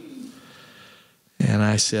car. And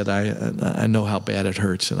I said, I know how bad it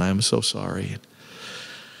hurts, and I'm so sorry.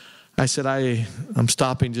 I said, I'm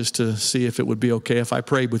stopping just to see if it would be okay if I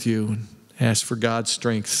prayed with you and asked for God's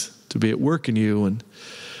strength to be at work in you. And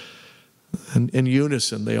in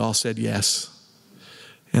unison, they all said yes.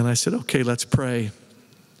 And I said, okay, let's pray.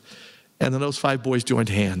 And then those 5 boys joined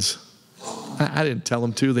hands. I didn't tell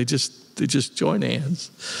them to. They just joined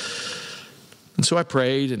hands. And so I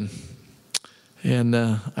prayed, and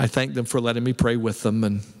I thanked them for letting me pray with them,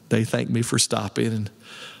 and they thanked me for stopping. And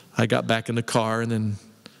I got back in the car and then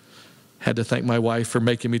had to thank my wife for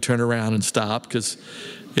making me turn around and stop, because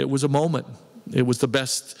it was a moment. It was the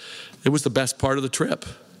best part of the trip.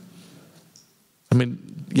 I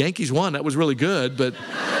mean, Yankees won. That was really good, but.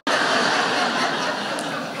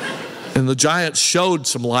 And the Giants showed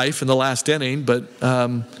some life in the last inning, but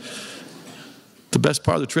the best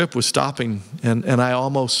part of the trip was stopping, and I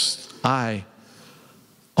almost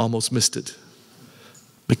missed it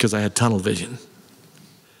because I had tunnel vision.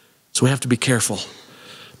 So we have to be careful,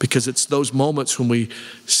 because it's those moments when we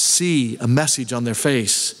see a message on their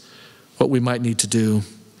face, what we might need to do.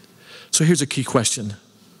 So here's a key question.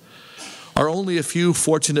 Are only a few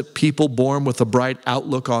fortunate people born with a bright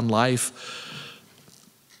outlook on life?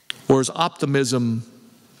 Or is optimism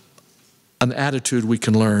an attitude we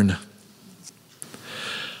can learn?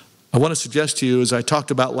 I want to suggest to you, as I talked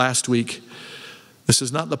about last week, this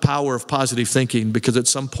is not the power of positive thinking, because at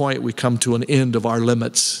some point we come to an end of our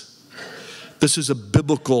limits. This is a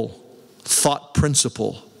biblical thought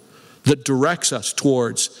principle that directs us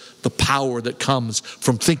towards the power that comes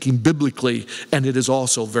from thinking biblically, and it is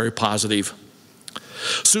also very positive.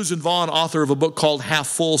 Susan Vaughn, author of a book called Half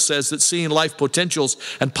Full, says that seeing life potentials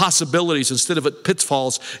and possibilities instead of at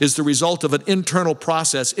pitfalls is the result of an internal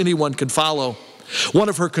process anyone can follow. One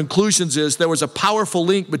of her conclusions is there was a powerful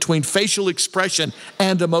link between facial expression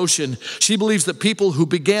and emotion. She believes that people who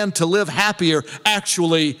began to live happier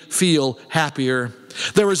actually feel happier.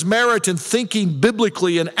 There is merit in thinking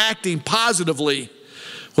biblically and acting positively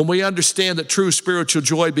when we understand that true spiritual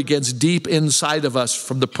joy begins deep inside of us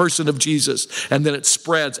from the person of Jesus, and then it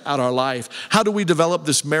spreads out our life. How do we develop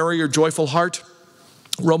this merry or joyful heart?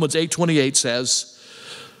 Romans 8:28 says,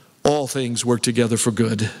 all things work together for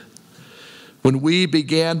good. When we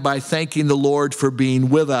began by thanking the Lord for being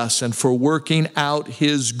with us and for working out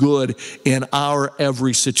His good in our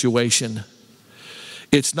every situation.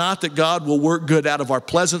 It's not that God will work good out of our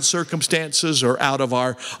pleasant circumstances or out of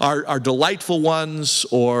our delightful ones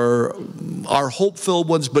or our hope-filled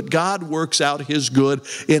ones, but God works out His good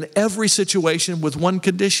in every situation with one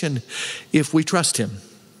condition: if we trust Him.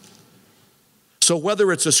 So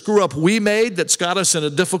whether it's a screw-up we made that's got us in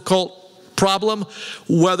a difficult problem,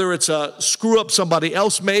 whether it's a screw-up somebody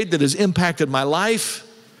else made that has impacted my life,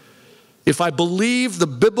 if I believe the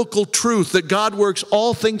biblical truth that God works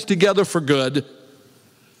all things together for good,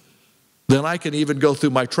 then I can even go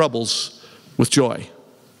through my troubles with joy.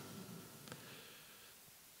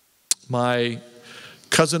 My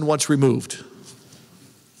cousin once removed,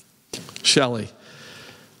 Shelley,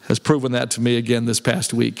 has proven that to me again this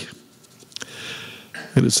past week.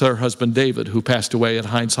 It is her husband, David, who passed away at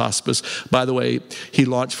Hines Hospice. By the way, he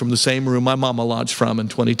launched from the same room my mama launched from in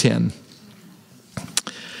 2010.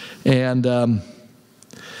 And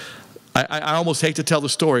I almost hate to tell the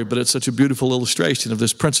story, but it's such a beautiful illustration of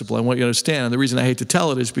this principle. I want you to understand. And the reason I hate to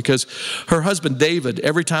tell it is because her husband, David,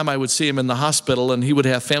 every time I would see him in the hospital and he would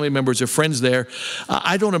have family members or friends there,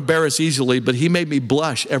 I don't embarrass easily, but he made me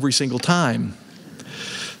blush every single time.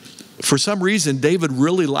 For some reason, David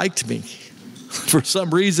really liked me. For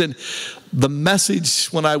some reason, the message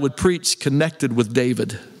when I would preach connected with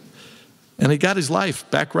David. And he got his life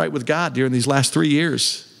back right with God during these last 3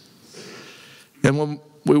 years. And when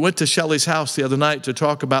we went to Shelley's house the other night to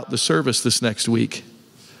talk about the service this next week,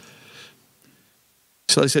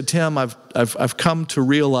 Shelley said, Tim, I've come to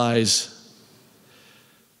realize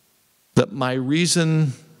that my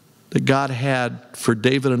reason that God had for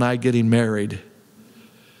David and I getting married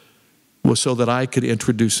was so that I could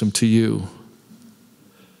introduce him to you,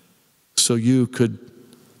 so you could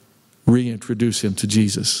reintroduce him to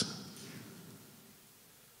Jesus.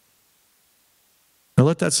 Now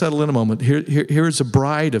let that settle in a moment. Here is a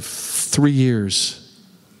bride of 3 years.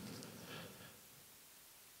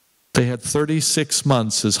 They had 36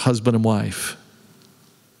 months as husband and wife.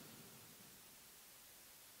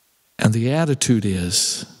 And the attitude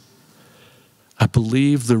is, I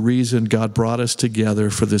believe the reason God brought us together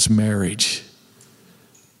for this marriage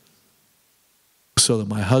so that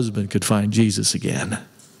my husband could find Jesus again.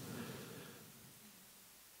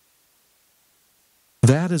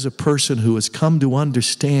 That is a person who has come to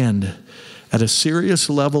understand at a serious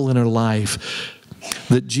level in her life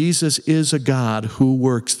that Jesus is a God who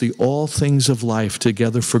works the all things of life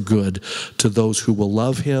together for good to those who will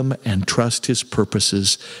love Him and trust His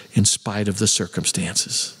purposes in spite of the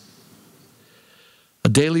circumstances. A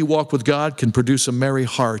daily walk with God can produce a merry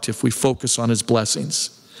heart if we focus on His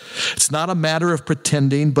blessings. It's not a matter of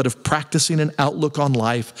pretending, but of practicing an outlook on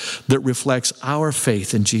life that reflects our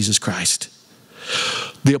faith in Jesus Christ.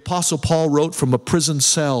 The Apostle Paul wrote from a prison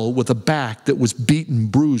cell with a back that was beaten,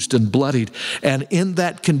 bruised, and bloodied. And in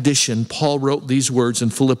that condition, Paul wrote these words in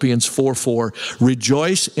Philippians 4:4,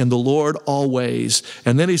 rejoice in the Lord always.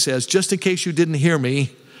 And then he says, just in case you didn't hear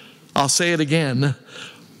me, I'll say it again,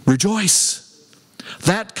 rejoice.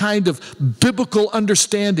 That kind of biblical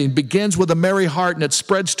understanding begins with a merry heart and it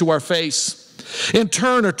spreads to our face. In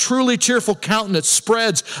turn, a truly cheerful countenance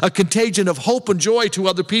spreads a contagion of hope and joy to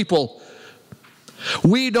other people.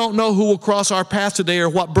 We don't know who will cross our path today or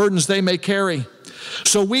what burdens they may carry.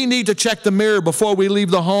 So we need to check the mirror before we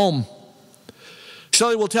leave the home.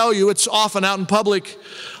 Shelley will tell you it's often out in public.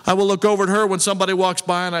 I will look over at her when somebody walks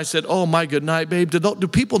by and I said, oh my good night, babe. Do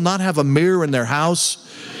people not have a mirror in their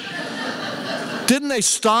house? Didn't they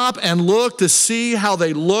stop and look to see how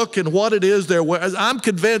they look and what it is they're wearing? I'm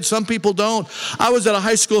convinced some people don't. I was at a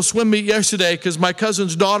high school swim meet yesterday because my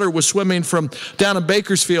cousin's daughter was swimming from down in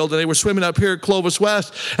Bakersfield, and they were swimming up here at Clovis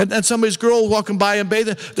West, and somebody's girl walking by and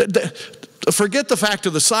bathing. Forget the fact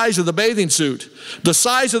of the size of the bathing suit. The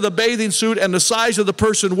size of the bathing suit and the size of the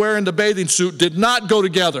person wearing the bathing suit did not go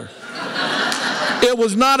together. It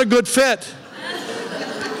was not a good fit.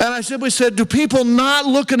 And I simply said, do people not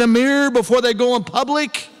look in a mirror before they go in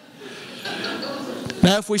public?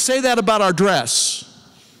 Now, if we say that about our dress,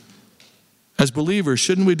 as believers,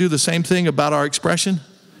 shouldn't we do the same thing about our expression?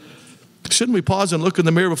 Shouldn't we pause and look in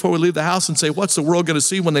the mirror before we leave the house and say, what's the world going to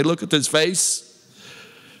see when they look at this face?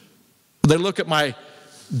 When they look at my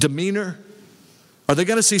demeanor? Are they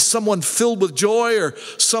going to see someone filled with joy or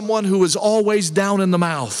someone who is always down in the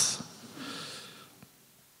mouth?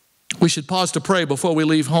 We should pause to pray before we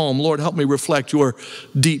leave home. Lord, help me reflect your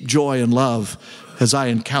deep joy and love as I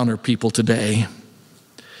encounter people today.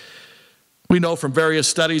 We know from various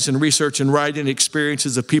studies and research and writing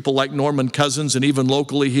experiences of people like Norman Cousins, and even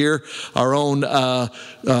locally here, our own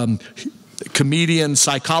comedian,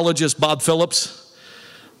 psychologist, Bob Phillips,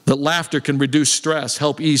 that laughter can reduce stress,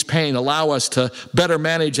 help ease pain, allow us to better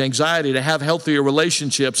manage anxiety, to have healthier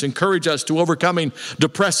relationships, encourage us to overcoming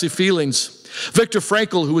depressive feelings. Viktor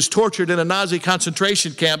Frankl, who was tortured in a Nazi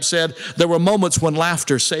concentration camp, said, there were moments when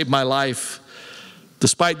laughter saved my life.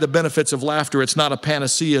 Despite the benefits of laughter, it's not a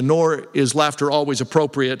panacea, nor is laughter always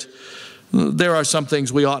appropriate. There are some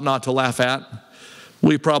things we ought not to laugh at.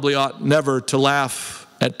 We probably ought never to laugh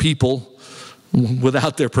at people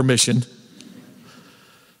without their permission.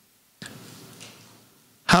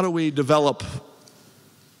 How do we develop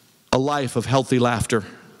a life of healthy laughter?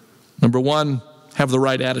 Number one, have the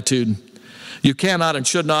right attitude. You cannot and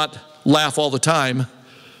should not laugh all the time,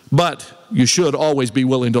 but you should always be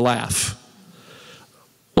willing to laugh.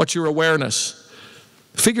 What's your awareness?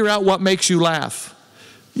 Figure out what makes you laugh.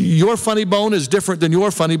 Your funny bone is different than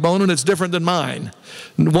your funny bone, and it's different than mine.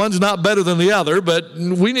 One's not better than the other, but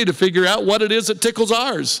we need to figure out what it is that tickles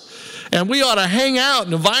ours. And we ought to hang out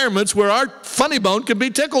in environments where our funny bone can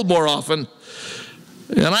be tickled more often.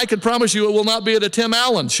 And I can promise you it will not be at a Tim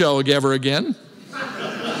Allen show ever again.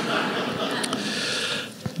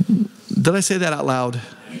 Did I say that out loud?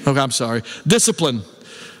 Okay, I'm sorry. Discipline.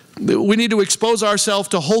 We need to expose ourselves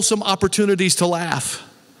to wholesome opportunities to laugh.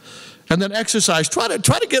 And then exercise. Try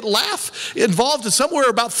to get laugh involved in somewhere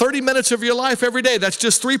about 30 minutes of your life every day. That's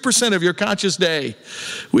just 3% of your conscious day.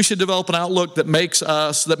 We should develop an outlook that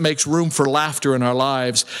makes room for laughter in our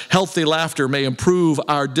lives. Healthy laughter may improve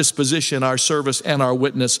our disposition, our service, and our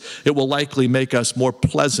witness. It will likely make us more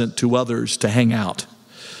pleasant to others to hang out.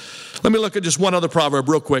 Let me look at just one other proverb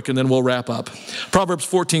real quick, and then we'll wrap up. Proverbs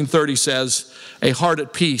 14:30 says, a heart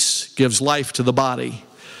at peace gives life to the body,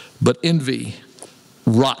 but envy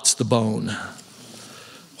rots the bone.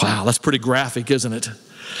 Wow, that's pretty graphic, isn't it?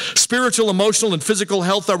 Spiritual, emotional, and physical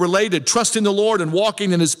health are related. Trusting the Lord and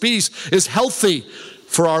walking in his peace is healthy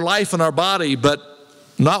for our life and our body, but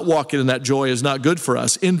not walking in that joy is not good for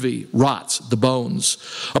us. Envy rots the bones.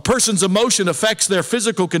 A person's emotion affects their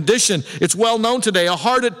physical condition. It's well known today. A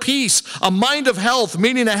heart at peace, a mind of health,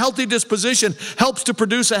 meaning a healthy disposition, helps to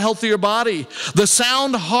produce a healthier body. The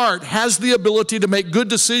sound heart has the ability to make good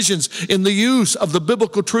decisions in the use of the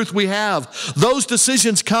biblical truth we have. Those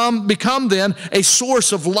decisions become then a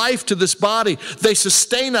source of life to this body. They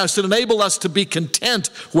sustain us and enable us to be content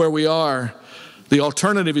where we are. The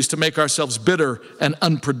alternative is to make ourselves bitter and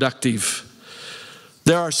unproductive.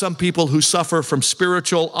 There are some people who suffer from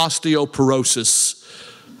spiritual osteoporosis.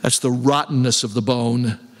 That's the rottenness of the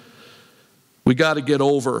bone. We got to get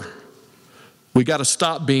over. We got to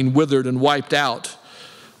stop being withered and wiped out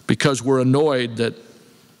because we're annoyed that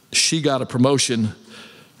she got a promotion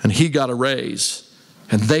and he got a raise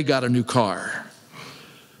and they got a new car.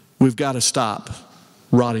 We've got to stop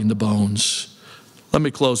rotting the bones. Let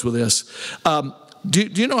me close with this. Do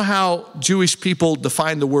you know how Jewish people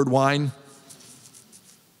define the word wine?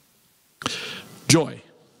 Joy.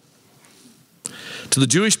 To the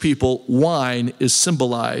Jewish people, wine is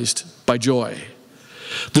symbolized by joy.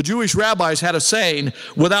 The Jewish rabbis had a saying,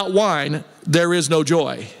 without wine, there is no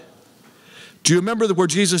joy. Do you remember where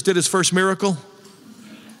Jesus did his first miracle?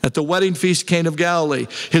 At the wedding feast, Cana of Galilee.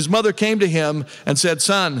 His mother came to him and said,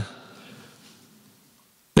 son,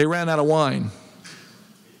 they ran out of wine.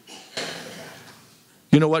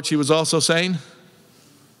 You know what she was also saying?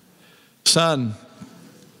 Son,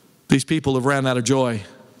 these people have ran out of joy.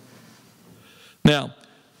 Now,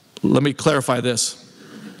 let me clarify this.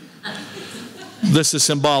 This is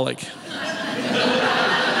symbolic.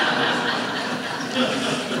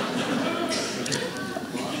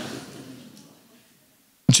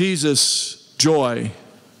 Jesus' joy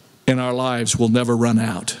in our lives will never run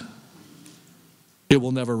out. It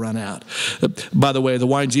will never run out. By the way, the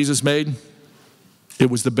wine Jesus made, it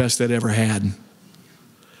was the best they'd ever had.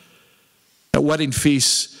 At wedding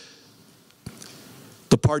feasts,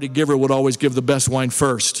 the party giver would always give the best wine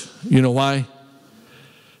first. You know why?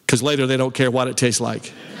 Because later they don't care what it tastes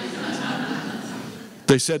like.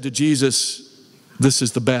 They said to Jesus, this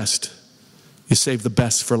is the best. You save the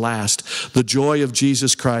best for last. The joy of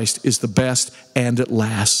Jesus Christ is the best, and it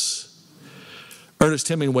lasts. Ernest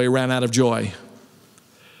Hemingway ran out of joy.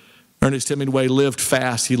 Ernest Hemingway lived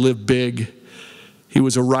fast. He lived big. He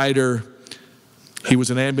was a writer. He was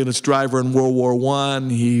an ambulance driver in World War I.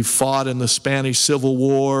 He fought in the Spanish Civil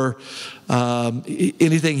War.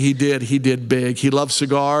 Anything he did big. He loved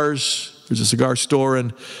cigars. There's a cigar store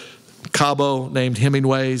in Cabo named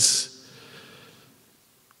Hemingway's.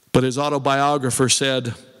 But his autobiographer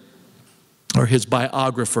said, or his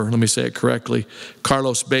biographer, let me say it correctly,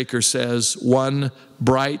 Carlos Baker says, one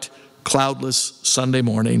bright, cloudless Sunday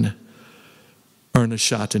morning, Ernest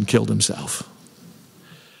shot and killed himself.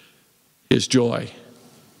 His joy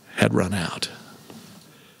had run out.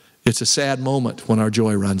 It's a sad moment when our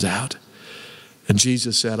joy runs out. And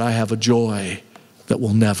Jesus said, I have a joy that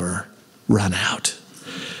will never run out.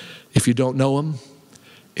 If you don't know him,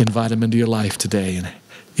 invite him into your life today and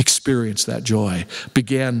experience that joy.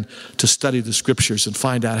 Begin to study the scriptures and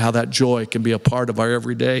find out how that joy can be a part of our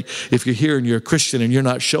everyday. If you're here and you're a Christian and you're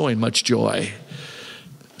not showing much joy,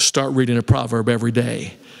 start reading a proverb every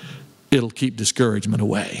day. It'll keep discouragement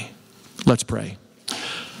away. Let's pray.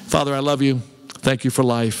 Father, I love you. Thank you for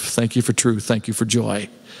life. Thank you for truth. Thank you for joy.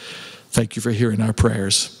 Thank you for hearing our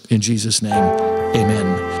prayers. In Jesus' name,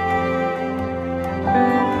 amen.